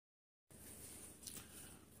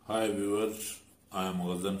Hi viewers, I am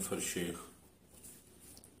Ghazanfar Sheikh.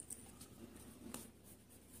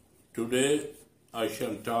 Today I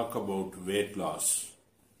shall talk about weight loss.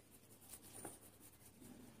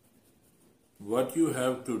 What you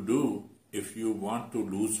have to do if you want to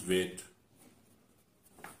lose weight.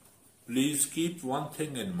 Please keep one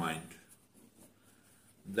thing in mind,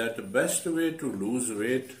 that the best way to lose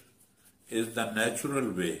weight is the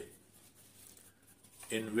natural way,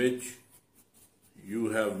 in which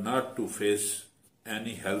you have not to face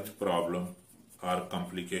any health problem or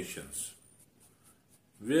complications.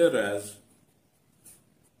 Whereas,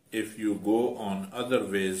 if you go on other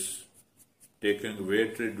ways, taking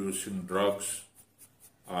weight reducing drugs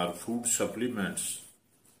or food supplements,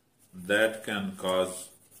 that can cause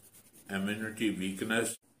immunity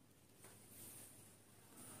weakness,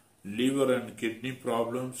 liver and kidney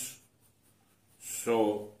problems.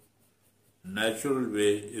 So, natural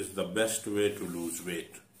way is the best way to lose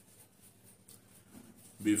weight.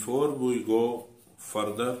 Before we go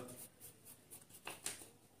further,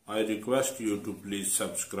 I request you to please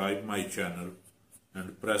subscribe my channel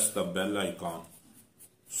and press the bell icon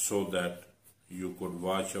so that you could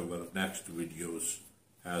watch our next videos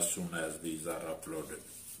as soon as these are uploaded.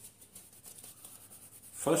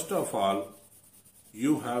 First of all,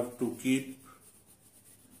 you have to keep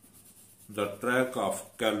the track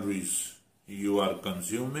of calories you are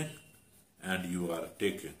consuming and you are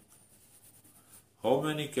taking. How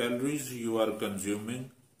many calories you are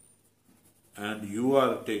consuming and you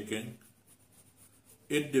are taking,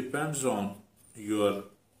 it depends on your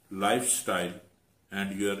lifestyle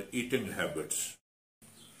and your eating habits.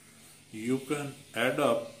 You can add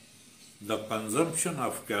up the consumption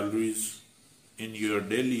of calories in your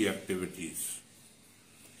daily activities.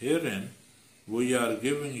 Herein, we are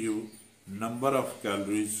giving you number of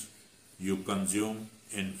calories you consume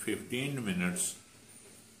in 15 minutes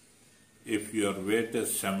if your weight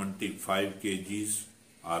is 75 kgs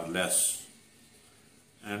or less.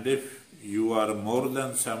 And if you are more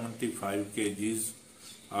than 75 kgs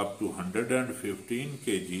up to 115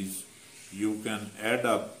 kgs, you can add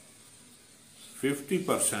up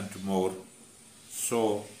 50% more.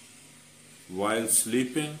 So, while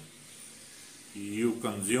sleeping, you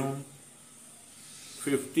consume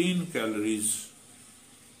 15 calories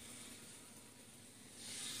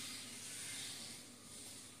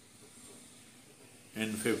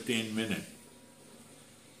in 15 minutes.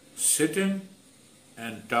 Sitting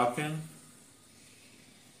and talking,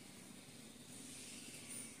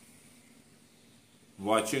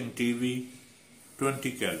 watching TV,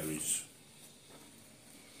 20 calories.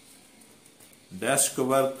 Desk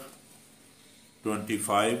work,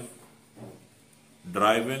 25.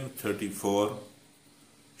 Driving, 34.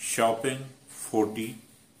 Shopping, 40.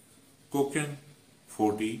 Cooking,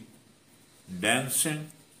 40.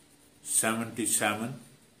 Dancing, 77.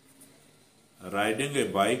 Riding a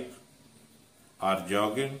bike or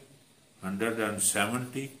jogging,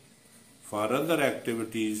 170. For other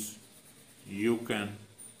activities, you can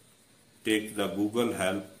take the Google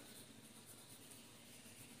help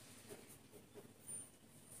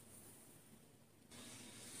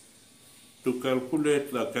to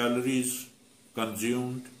calculate the calories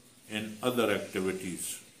consumed in other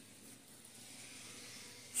activities.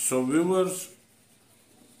 So viewers,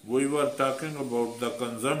 we were talking about the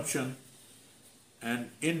consumption and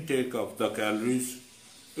intake of the calories.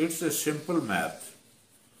 It's a simple math.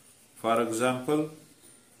 For example,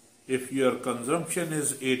 if your consumption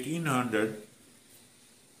is 1800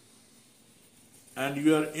 and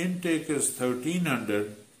your intake is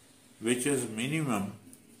 1300, which is minimum,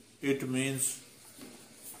 it means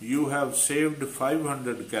you have saved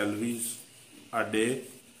 500 calories a day,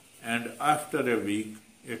 and after a week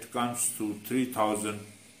it comes to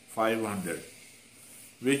 3500,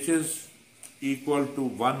 which is equal to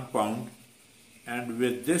 1 pound, and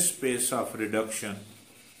with this pace of reduction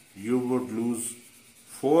you would lose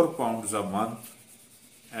 4 pounds a month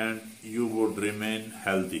and you would remain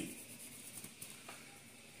healthy.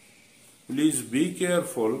 Please be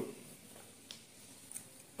careful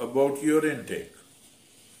about your intake.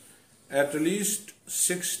 At least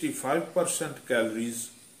 65%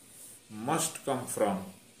 calories must come from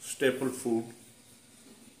staple food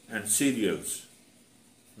and cereals,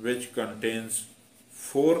 which contains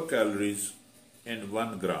 4 calories in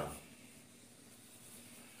 1 gram.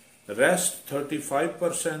 Rest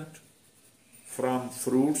 35% from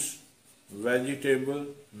fruits, vegetable,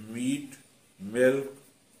 meat, milk,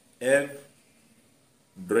 egg,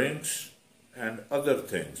 drinks, and other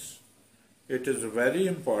things. It is very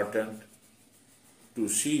important to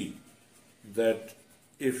see that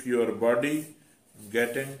if your body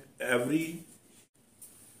getting every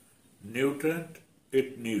nutrient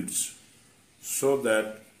it needs so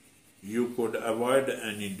that you could avoid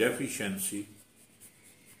any deficiency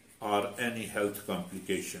or any health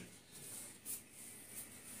complication.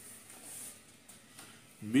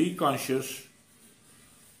 Be conscious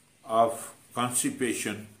of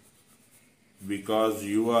constipation because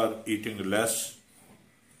you are eating less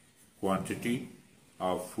quantity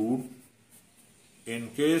of food. In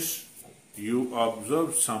case you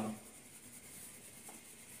observe some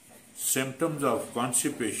symptoms of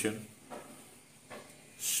constipation,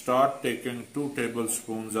 start taking 2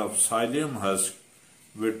 tablespoons of psyllium husk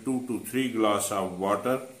with 2 to 3 glasses of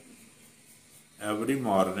water every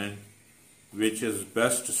morning, which is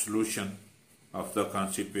best solution of the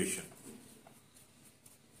constipation.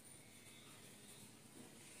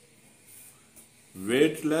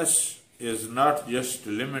 Weight loss is not just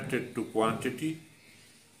limited to quantity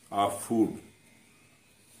of food.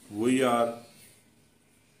 We are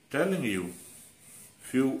telling you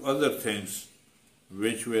few other things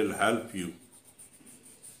which will help you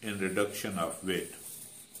in reduction of weight.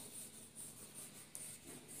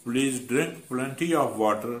 Please drink plenty of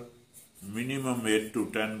water, minimum 8 to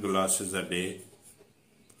 10 glasses a day.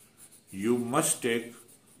 You must take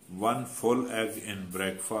 1 full egg in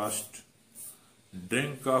breakfast.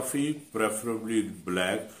 Drink coffee, preferably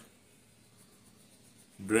black.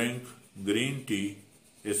 Drink green tea,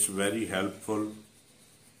 it's very helpful.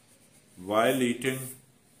 While eating,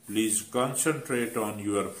 please concentrate on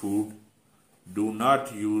your food. Do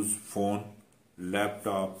not use phone,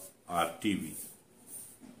 laptop or TV.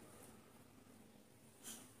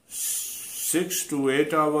 6 to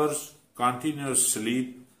 8 hours continuous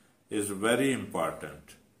sleep is very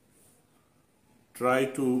important. Try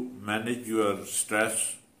to manage your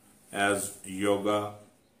stress as yoga,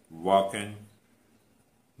 walking,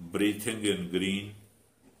 breathing in green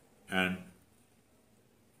and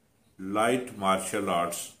light martial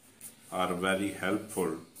arts are very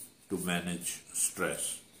helpful to manage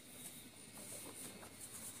stress.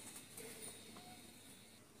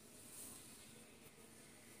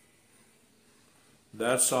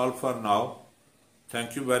 That's all for now.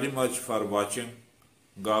 Thank you very much for watching.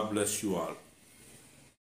 God bless you all.